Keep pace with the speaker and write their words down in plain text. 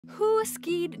Who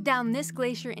skied down this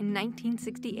glacier in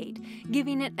 1968,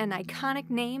 giving it an iconic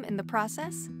name in the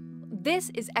process?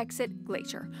 This is Exit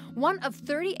Glacier, one of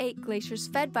 38 glaciers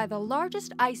fed by the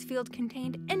largest ice field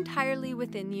contained entirely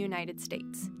within the United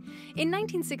States. In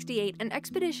 1968, an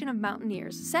expedition of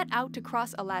mountaineers set out to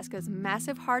cross Alaska's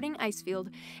massive Harding ice field,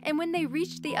 and when they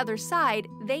reached the other side,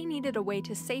 they needed a way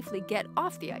to safely get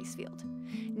off the ice field.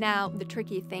 Now, the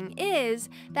tricky thing is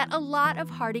that a lot of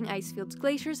Harding ice field's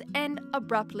glaciers end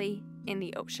abruptly in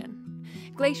the ocean.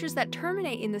 Glaciers that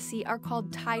terminate in the sea are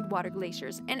called tidewater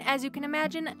glaciers, and as you can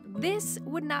imagine, this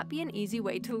would not be an easy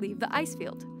way to leave the ice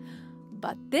field.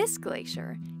 But this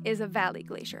glacier is a valley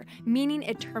glacier, meaning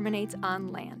it terminates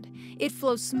on land. It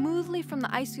flows smoothly from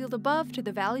the ice field above to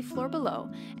the valley floor below,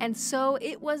 and so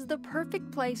it was the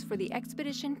perfect place for the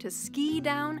expedition to ski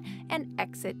down and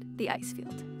exit the ice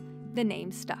field. The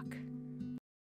name stuck.